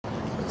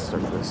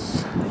start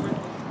this.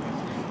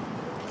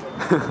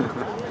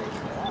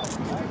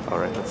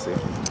 Alright, let's see.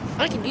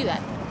 I can do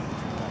that.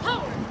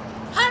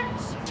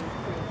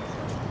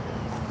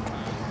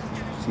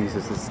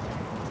 Jesus,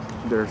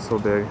 they're so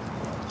big.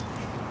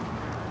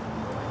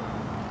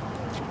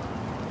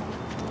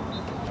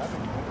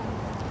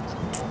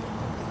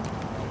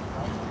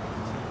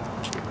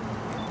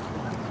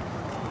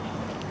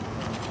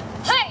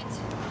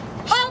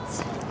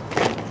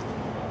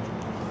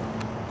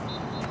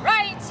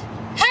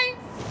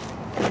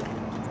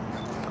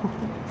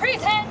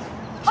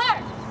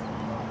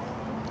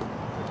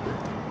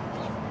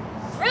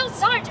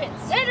 Sergeant,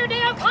 Sandra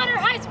Day O'Connor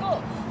High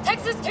School,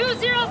 Texas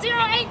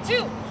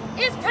 20082,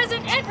 is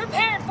present and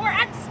prepared for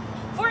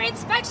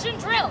inspection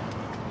drill.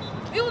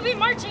 We will be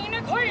marching in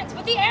accordance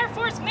with the Air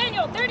Force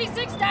Manual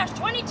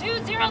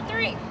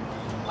 36-2203.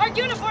 Our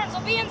uniforms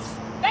will be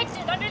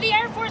inspected under the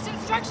Air Force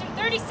Instruction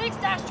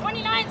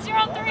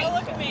 36-2903.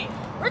 Look at me.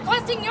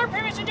 Requesting your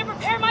permission to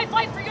prepare my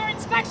flight for your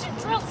inspection,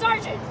 Drill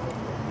Sergeant.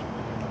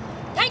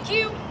 Thank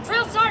you,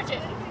 Drill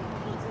Sergeant.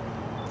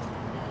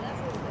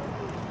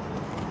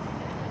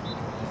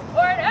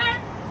 Order,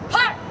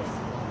 march!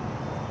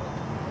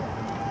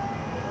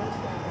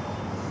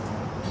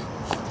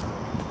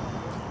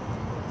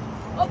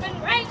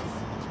 Open ranks,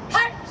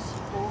 march!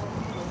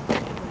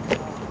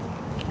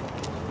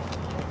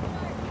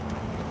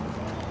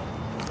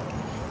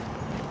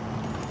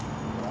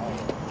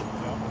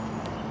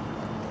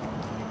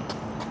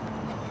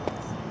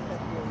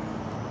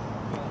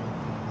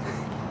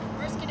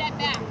 First cadet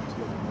back,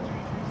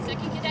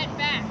 second cadet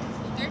back,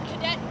 third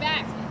cadet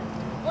back,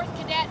 fourth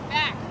cadet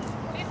back,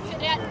 fifth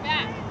cadet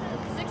back,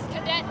 sixth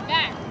cadet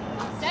back,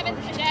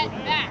 seventh cadet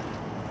back,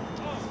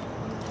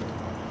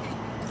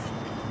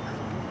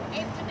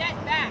 eighth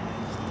cadet back,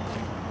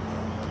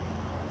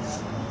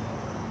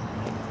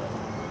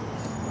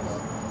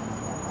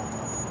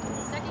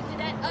 second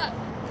cadet up,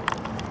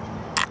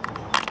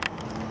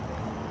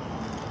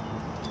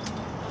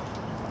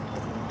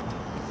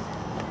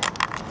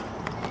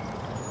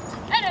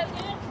 head of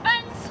unit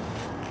fence,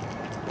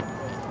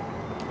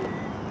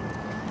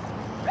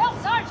 Drill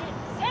Sergeant,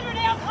 Sandra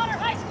Day O'Connor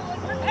High School is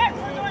prepared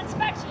for your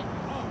inspection.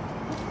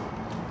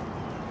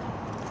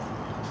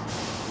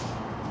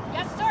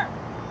 Yes, sir.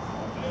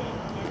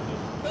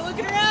 We're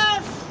looking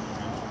around.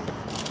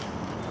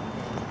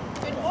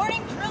 Good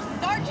morning, Drill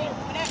Sergeant.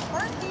 Cadet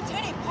First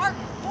Lieutenant Park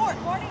report.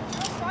 Good morning,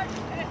 Drill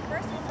Sergeant. Cadet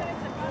First Lieutenant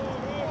Park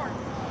report.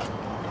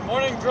 Good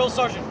morning, Drill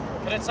Sergeant.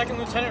 Cadet Second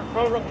Lieutenant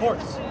Pro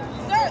reports.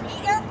 Sir,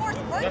 the Air Force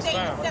birthday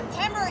ma'am. is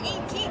September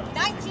 18th,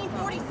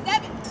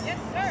 1947. Yes,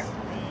 sir.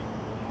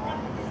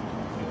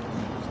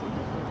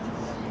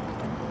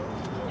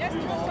 Yes,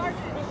 Drill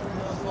Sergeant.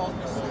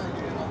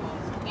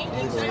 Thank you,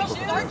 Drill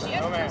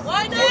Sergeant. No, ma'am.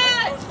 Why not?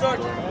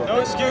 No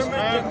excuse,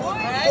 ma'am.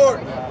 Report.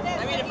 I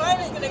mean, if I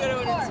was going to go to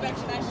an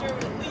inspection, I sure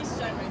would at least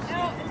shine my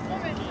No, it's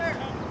woman, sir.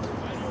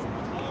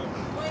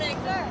 morning.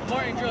 Sir. Good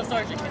morning, Drill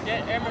Sergeant.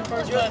 Cadet Airman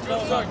First Class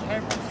Drill Sergeant.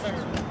 Airman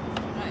Inspector.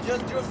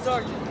 Just Drill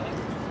Sergeant.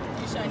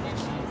 You shine your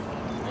shoes.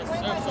 Yes, sir,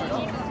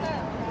 Sergeant.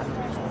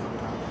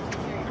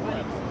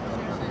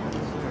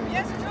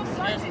 Yes, Drill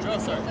Sergeant. Yes, Drill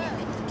Sergeant.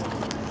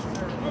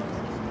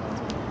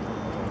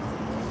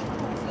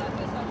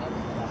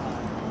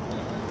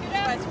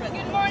 Vice President.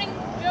 Good morning,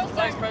 Drill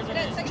Vice Sergeant. President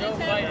Cadet Second Joe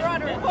Lieutenant Biden.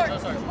 Verona Yes, reports. Drill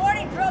Sergeant. Good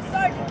morning, Drill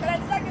Sergeant.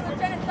 Cadet Second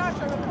Lieutenant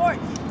Sasha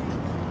reports.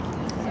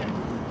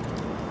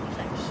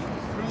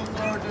 Drill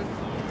Sergeant.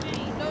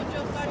 No,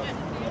 Drill Sergeant.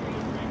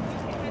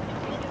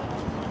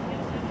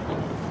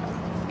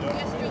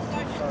 Yes, Drill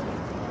Sergeant.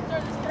 Sir,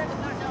 this cadet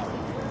does not know.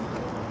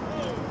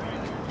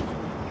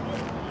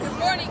 Good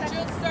morning,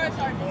 Drill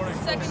Sergeant.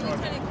 Second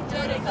Lieutenant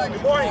Cadet.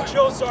 Good morning,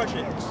 Drill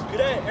Sergeant.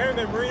 Cadet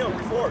Airman Marino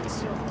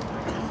reports.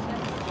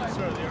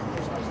 Sir, the Air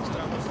Force was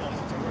established on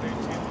September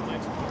 18th,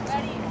 1947.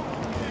 Ready.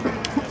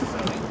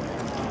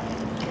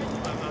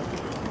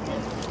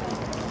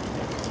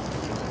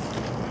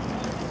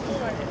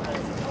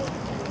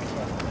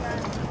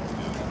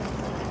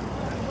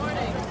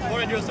 Good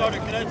morning, Drill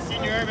Sergeant. Cadet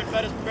Senior Airman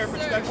Fed is prepared for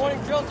inspection. Morning,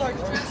 Drill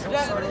Sergeant.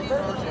 Cadet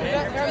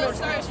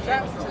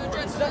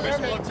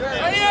Airman.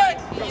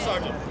 Drill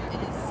Sergeant.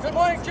 Good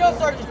morning, Drill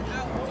Sergeant.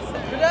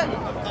 Cadet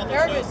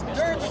Airman.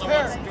 Turn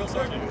prepared. Drill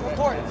Sergeant.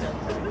 Report.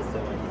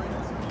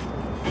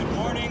 Good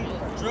morning,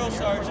 Drill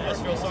Sergeant. Yes,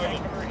 Drill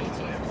Sergeant.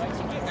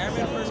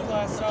 Airman First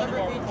Class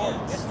Salvador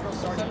reports.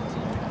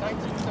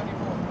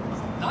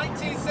 1974.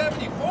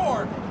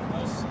 1974?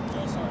 Yes,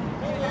 Drill Sergeant.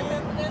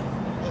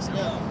 Yes,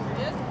 ma'am.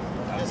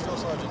 Yes, Drill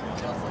Sergeant.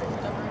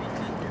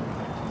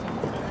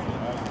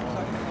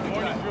 Good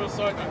morning, Drill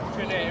Sergeant.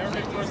 Cadet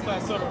Airman First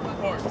Class Soda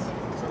reports. Yes,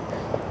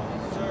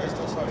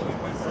 Drill Sergeant.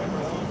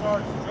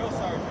 Drill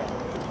Sergeant.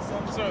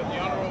 Sir, the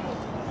Honorable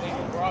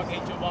Barack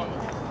H. Obama.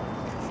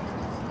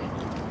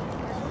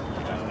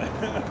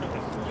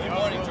 Good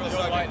morning, Drill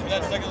Sergeant.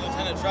 Cadet Second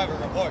Lieutenant Trevor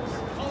reports.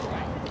 Good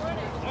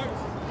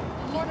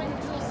morning,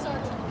 Drill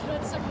Sergeant.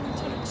 Cadet Second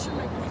Lieutenant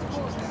Shoemaker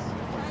reports.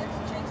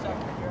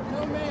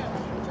 No, ma'am.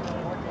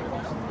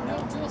 No,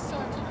 Drill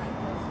Sergeant.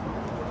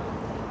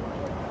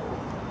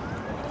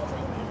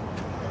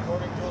 Good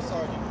morning, Drill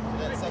Sergeant.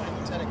 Cadet Second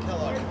Lieutenant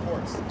Kellogg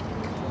reports.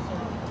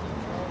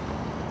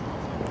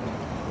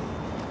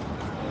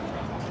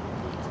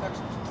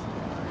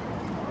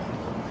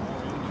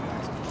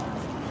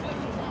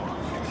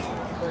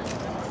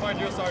 Fine,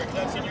 Drill Sergeant.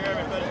 Cadet Senior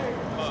Airman Pettit.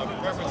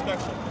 Prepare for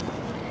inspection.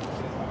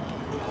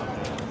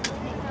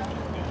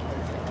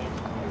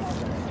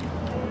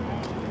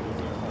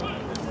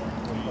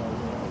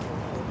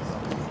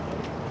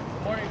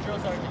 Good morning, Drill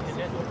Sergeant.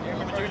 Cadet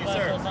Airman First Class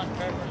Drill Sergeant.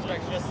 Prepare for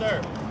inspection. Yes,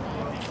 sir.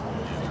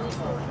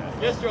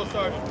 Yes, Drill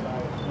Sergeant.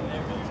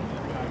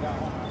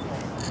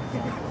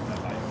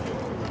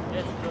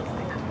 Yes, Drill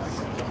Sergeant.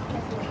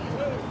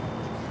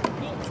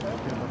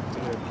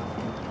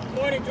 Good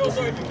morning, Drill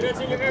Sergeant. Cadet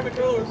Senior Airman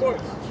Drill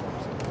reports.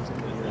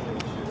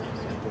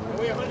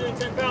 We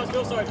 110 pounds,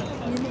 Drill Sergeant.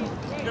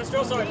 Yes,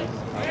 Drill Sergeant.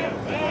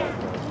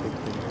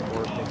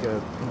 Or make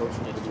a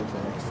promotion to do the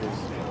extras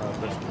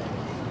first.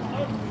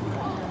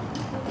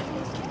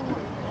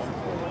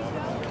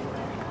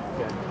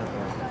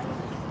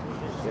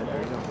 Yeah,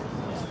 there you go.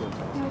 That's good.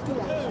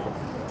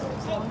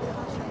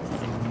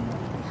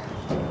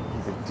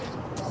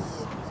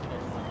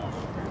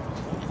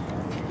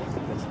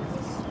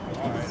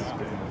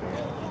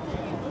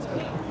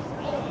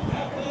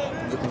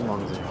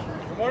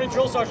 Good morning,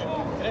 Drill Sergeant.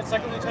 Cadet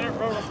Second Lieutenant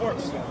Rowe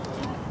reports.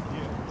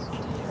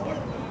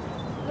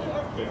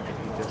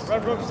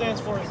 Red Rope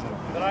stands for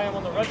that I am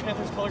on the Red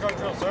Panthers color guard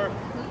drill, sir.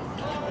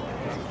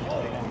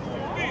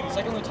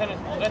 Second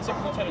Lieutenant, Cadet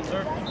Second Lieutenant,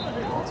 sir.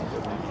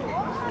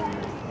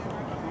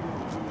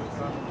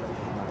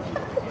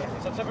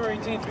 September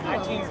 18th,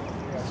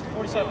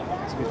 1947.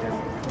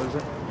 What is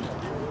it?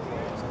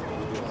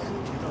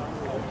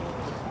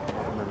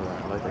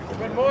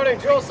 Good morning,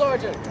 Drill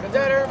Sergeant.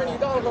 Cadet Airman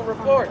Hidalgo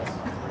reports.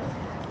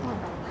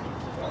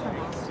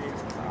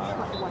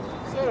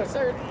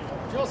 Sir,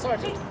 Drill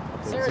Sergeant.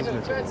 Sergeant of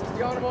Defense is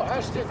the Honorable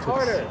Ashton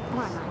Carter.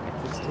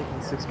 It's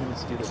taking 6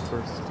 minutes to do the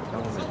first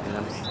element, and I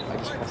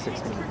just passed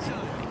 6 minutes. I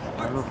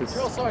don't know if it's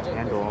Drill Sergeant,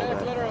 handle all the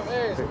that. letter of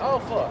A is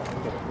Alpha.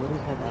 Okay, what do we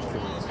have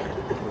afterwards?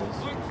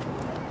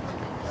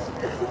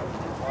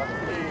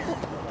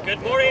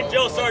 Good morning,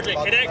 Drill Sergeant.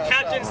 Cadet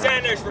Captain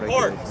Sanders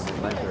reports.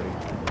 9:30,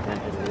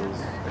 and it is.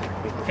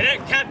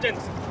 Cadet Captain,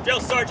 Drill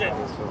Sergeant.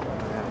 So I'm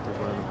gonna have to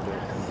run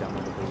and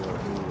download the video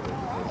immediately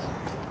because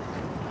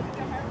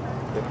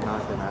if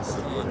not, then I have to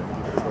record it. You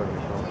can record it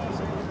on your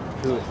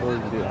phone. Do it. What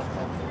do you do?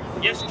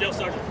 Yes, Drill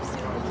Sergeant.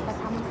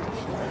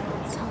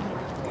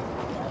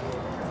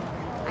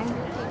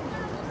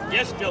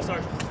 Yes, Drill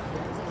Sergeant.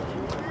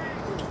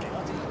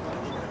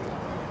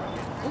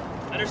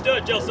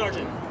 Understood, Drill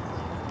Sergeant.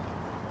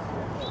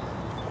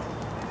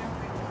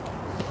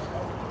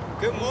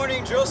 Good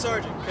morning, Drill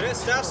Sergeant. Cadet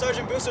Staff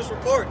Sergeant Boosters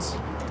reports.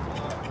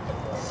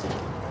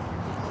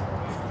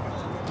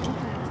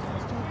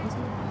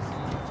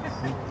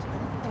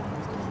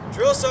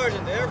 Drill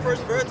Sergeant, the Air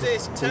Force birthday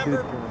is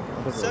September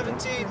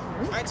 17,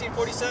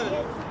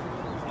 1947.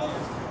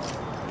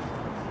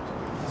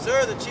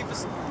 Sir, the Chief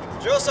of...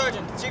 Drill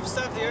Sergeant, the Chief of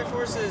Staff of the Air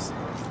Force is...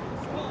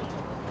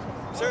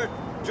 Sir,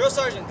 Drill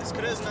Sergeant, this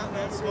cadet is not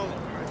known at this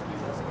moment.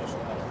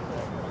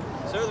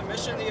 Sir, the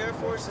mission of the Air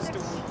Force is to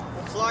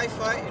fly,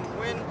 fight, and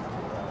win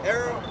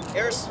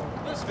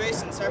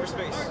airspace and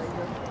cyberspace.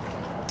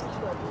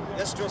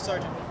 Yes, Drill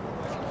Sergeant.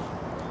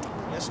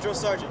 Yes, Drill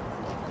Sergeant.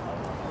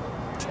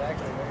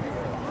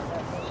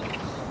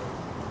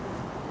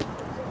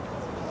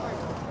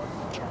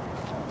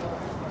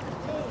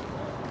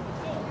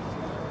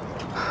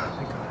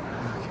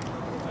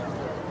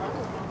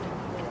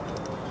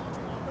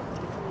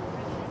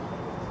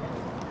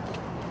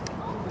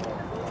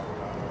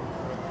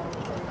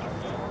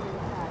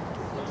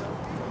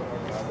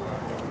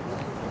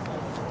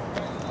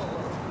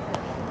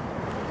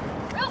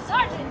 Drill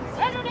Sergeant,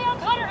 Sanderdale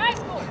Connor High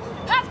School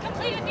has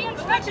completed the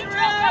inspection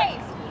drill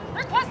phase.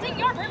 Requesting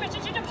your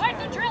permission to depart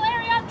the drill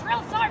area,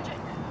 Drill Sergeant.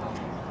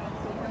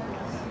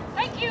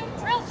 Thank you,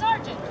 Drill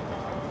Sergeant.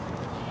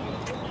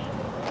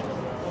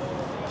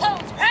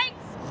 Close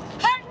ranks,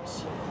 march!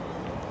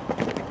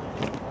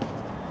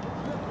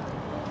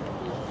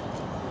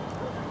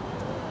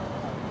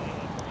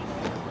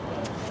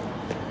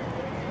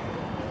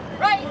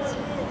 Right,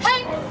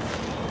 hands,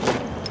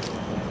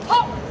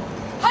 forward,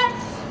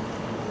 march!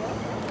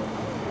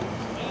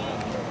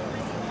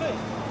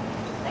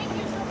 Thank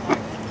you, Drill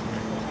Sergeant.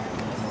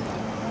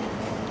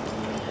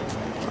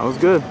 That was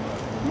good.